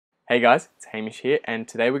Hey guys, it's Hamish here, and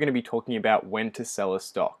today we're going to be talking about when to sell a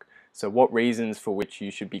stock. So what reasons for which you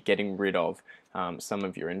should be getting rid of some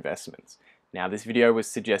of your investments. Now this video was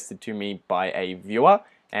suggested to me by a viewer,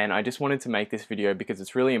 and I just wanted to make this video because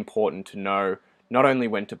it's really important to know not only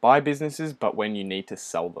when to buy businesses, but when you need to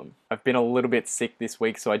sell them. I've been a little bit sick this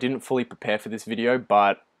week, so I didn't fully prepare for this video,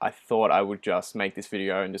 but I thought I would just make this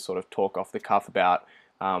video and just sort of talk off the cuff about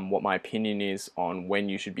what my opinion is on when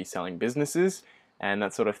you should be selling businesses and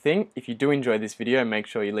that sort of thing. If you do enjoy this video, make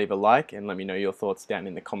sure you leave a like and let me know your thoughts down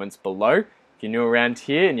in the comments below. If you're new around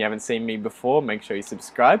here and you haven't seen me before, make sure you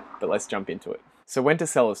subscribe, but let's jump into it. So when to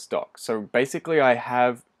sell a stock. So basically I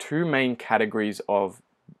have two main categories of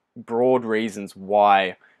broad reasons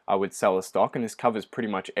why I would sell a stock, and this covers pretty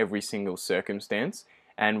much every single circumstance.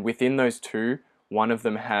 And within those two, one of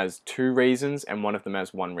them has two reasons and one of them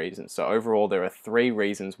has one reason. So overall there are three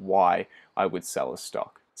reasons why I would sell a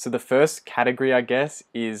stock. So the first category, I guess,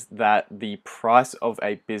 is that the price of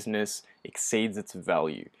a business exceeds its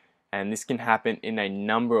value. And this can happen in a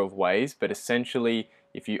number of ways, but essentially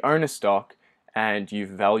if you own a stock and you've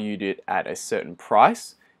valued it at a certain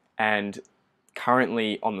price, and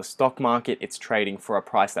currently on the stock market it's trading for a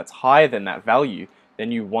price that's higher than that value,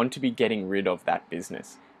 then you want to be getting rid of that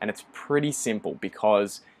business. And it's pretty simple,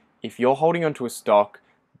 because if you're holding onto a stock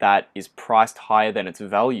that is priced higher than its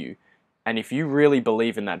value, and if you really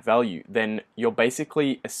believe in that value, then you're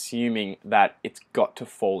basically assuming that it's got to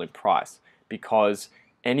fall in price, because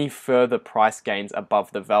any further price gains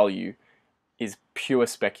above the value is pure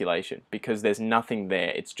speculation, because there's nothing there.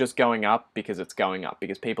 It's just going up because it's going up,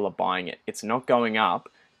 because people are buying it. It's not going up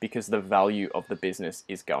because the value of the business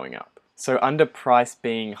is going up. So under price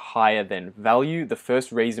being higher than value, the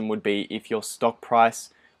first reason would be if your stock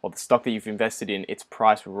price, or the stock that you've invested in, its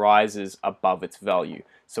price rises above its value.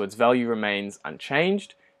 So its value remains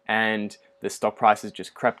unchanged and the stock price has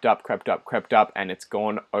just crept up, and it's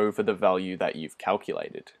gone over the value that you've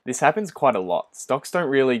calculated. This happens quite a lot. Stocks don't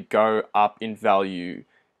really go up in value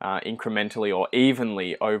incrementally or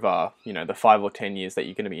evenly over, the 5 or 10 years that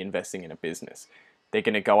you're going to be investing in a business. They're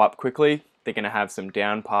going to go up quickly. They're going to have some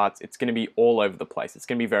down parts. It's going to be all over the place. It's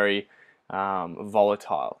going to be very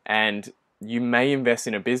volatile. And you may invest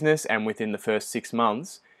in a business and within the first 6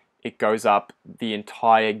 months, it goes up the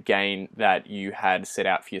entire gain that you had set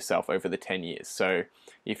out for yourself over the 10 years. So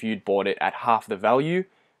if you'd bought it at half the value,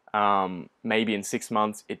 maybe in 6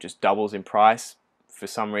 months it just doubles in price for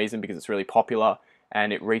some reason because it's really popular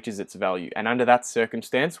and it reaches its value. And under that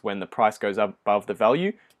circumstance, when the price goes up above the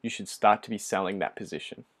value, you should start to be selling that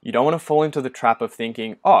position. You don't want to fall into the trap of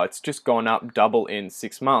thinking, oh, it's just gone up double in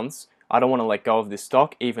 6 months. I don't want to let go of this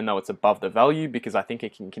stock even though it's above the value, because I think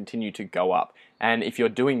it can continue to go up. And if you're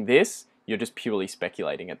doing this, you're just purely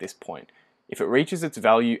speculating at this point. If it reaches its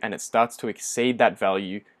value and it starts to exceed that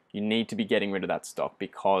value, you need to be getting rid of that stock,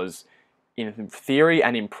 because in theory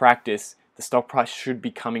and in practice, the stock price should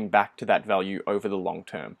be coming back to that value over the long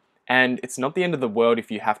term. And it's not the end of the world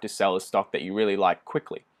if you have to sell a stock that you really like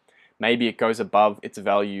quickly. Maybe it goes above its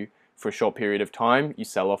value for a short period of time, you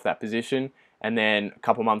sell off that position, and then a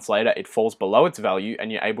couple months later it falls below its value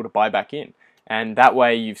and you're able to buy back in. And that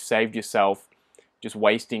way you've saved yourself just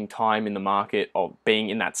wasting time in the market, or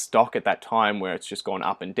being in that stock at that time where it's just gone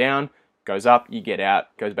up and down, goes up, you get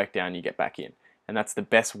out, goes back down, you get back in. And that's the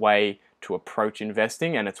best way to approach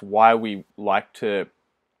investing, and it's why we like to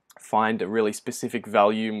find a really specific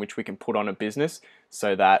value in which we can put on a business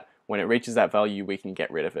so that when it reaches that value we can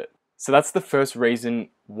get rid of it. So that's the first reason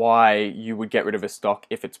why you would get rid of a stock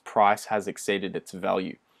if its price has exceeded its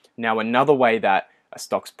value. Now another way that a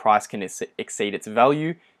stock's price can exceed its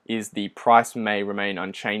value is the price may remain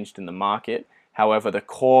unchanged in the market. However, the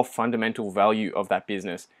core fundamental value of that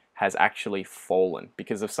business has actually fallen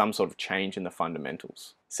because of some sort of change in the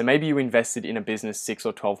fundamentals. So maybe you invested in a business 6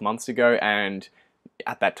 or 12 months ago, and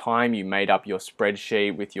at that time you made up your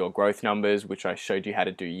spreadsheet with your growth numbers, which I showed you how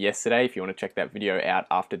to do yesterday if you want to check that video out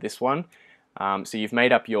after this one. So you've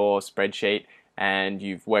made up your spreadsheet and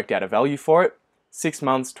you've worked out a value for it. 6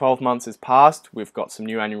 months, 12 months has passed. We've got some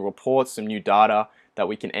new annual reports, some new data that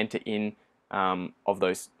we can enter in of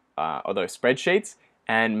those spreadsheets,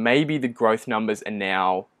 and maybe the growth numbers are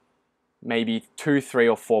now maybe 2, 3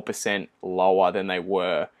 or 4% lower than they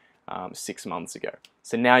were 6 months ago.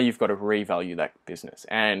 So now you've got to revalue that business.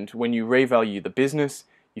 And when you revalue the business,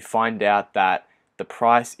 you find out that the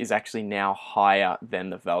price is actually now higher than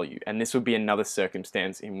the value. And this would be another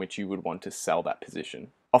circumstance in which you would want to sell that position.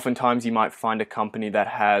 Oftentimes you might find a company that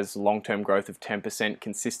has long-term growth of 10%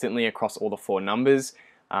 consistently across all the 4 numbers.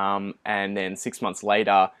 And then 6 months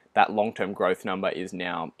later, that long-term growth number is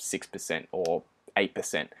now 6% or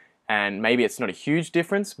 8%. and maybe it's not a huge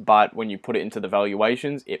difference, but when you put it into the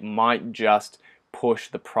valuations, it might just push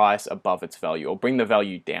the price above its value, or bring the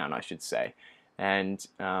value down, I should say. And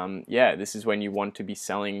yeah, this is when you want to be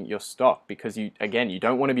selling your stock, because you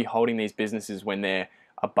don't want to be holding these businesses when they're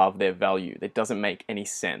above their value. That doesn't make any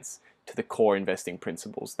sense to the core investing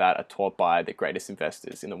principles that are taught by the greatest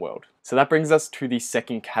investors in the world. So that brings us to the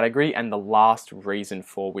second category and the last reason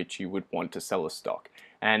for which you would want to sell a stock.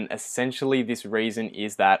 And essentially this reason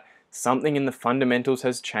is that something in the fundamentals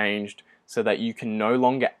has changed so that you can no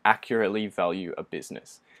longer accurately value a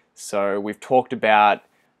business. So we've talked about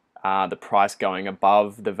the price going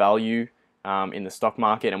above the value in the stock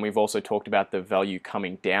market, and we've also talked about the value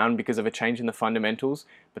coming down because of a change in the fundamentals.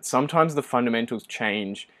 But sometimes the fundamentals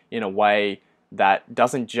change in a way that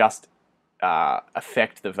doesn't just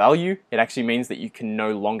affect the value. It actually means that you can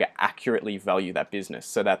no longer accurately value that business,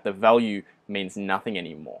 so that the value means nothing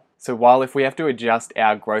anymore. So while if we have to adjust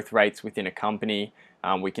our growth rates within a company,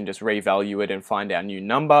 we can just revalue it and find our new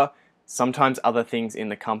number. Sometimes other things in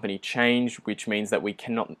the company change, which means that we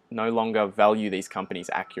cannot no longer value these companies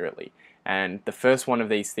accurately. And the first one of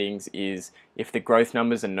these things is if the growth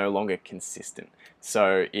numbers are no longer consistent.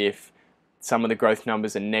 So if some of the growth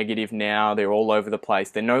numbers are negative now, they're all over the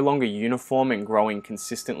place, they're no longer uniform and growing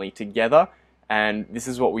consistently together. And this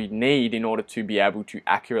is what we need in order to be able to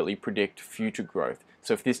accurately predict future growth.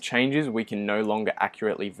 So if this changes, we can no longer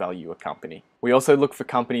accurately value a company. We also look for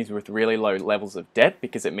companies with really low levels of debt,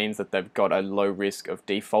 because it means that they've got a low risk of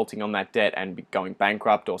defaulting on that debt and going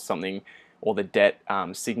bankrupt, or something, or the debt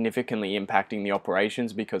significantly impacting the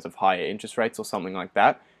operations because of higher interest rates or something like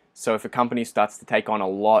that. So if a company starts to take on a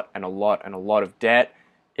lot of debt,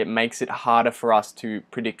 it makes it harder for us to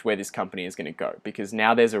predict where this company is going to go, because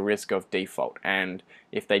now there's a risk of default, and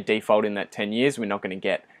if they default in that 10 years, we're not going to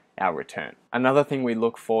get our return. Another thing we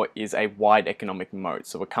look for is a wide economic moat,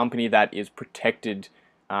 so a company that is protected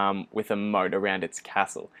with a moat around its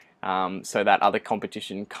castle, so that other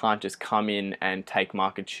competition can't just come in and take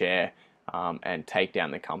market share and take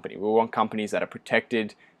down the company. We want companies that are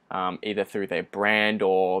protected either through their brand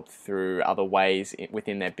or through other ways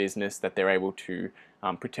within their business that they're able to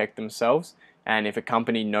protect themselves. And if a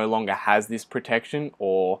company no longer has this protection,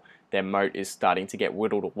 or their moat is starting to get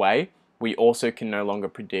whittled away, we also can no longer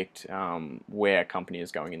predict where a company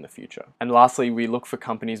is going in the future. And lastly, we look for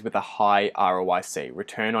companies with a high ROIC,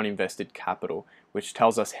 return on invested capital, which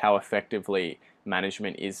tells us how effectively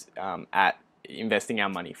management is at investing our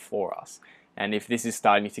money for us. And if this is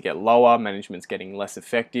starting to get lower, management's getting less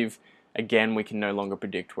effective, again, we can no longer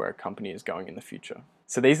predict where a company is going in the future.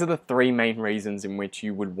 So these are the three main reasons in which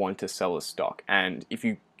you would want to sell a stock. And if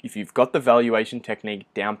you've got the valuation technique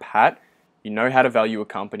down pat, you know how to value a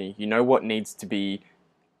company, you know what needs to be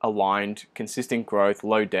aligned: consistent growth,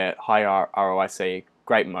 low debt, high ROIC,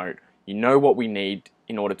 great moat. You know what we need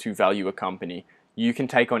in order to value a company. You can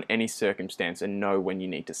take on any circumstance and know when you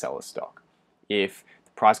need to sell a stock. If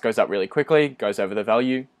the price goes up really quickly, goes over the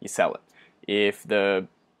value, you sell it. If the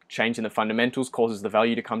change in the fundamentals causes the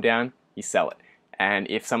value to come down, you sell it. And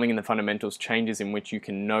if something in the fundamentals changes in which you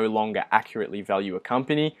can no longer accurately value a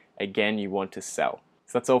company, again, you want to sell.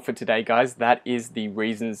 So that's all for today, guys. That is the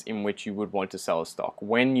reasons in which you would want to sell a stock,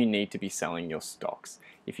 when you need to be selling your stocks.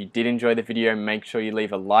 If you did enjoy the video, make sure you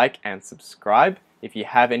leave a like and subscribe. If you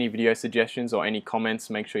have any video suggestions or any comments,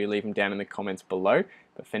 make sure you leave them down in the comments below.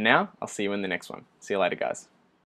 But for now, I'll see you in the next one. See you later, guys.